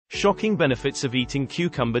Shocking benefits of eating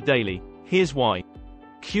cucumber daily. Here's why.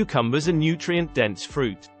 Cucumbers are nutrient-dense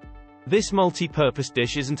fruit. This multi-purpose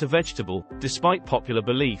dish isn't a vegetable, despite popular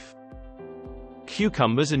belief.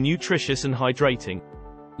 Cucumbers are nutritious and hydrating.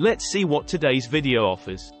 Let's see what today's video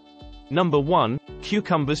offers. Number 1.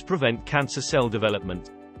 Cucumbers prevent cancer cell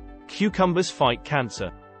development. Cucumbers fight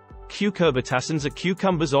cancer. Cucurbitacins are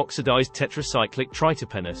cucumbers' oxidized tetracyclic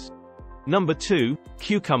triterpenes. Number 2.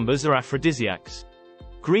 Cucumbers are aphrodisiacs.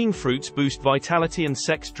 Green fruits boost vitality and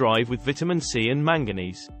sex drive with vitamin C and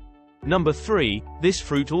manganese. Number 3. This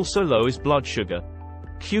fruit also lowers blood sugar.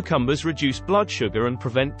 Cucumbers reduce blood sugar and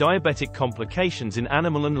prevent diabetic complications in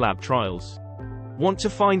animal and lab trials. Want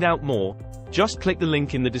to find out more? Just click the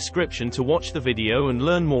link in the description to watch the video and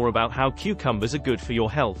learn more about how cucumbers are good for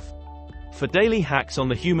your health. For daily hacks on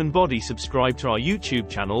the human body, subscribe to our YouTube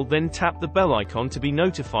channel, then tap the bell icon to be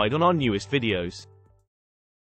notified on our newest videos.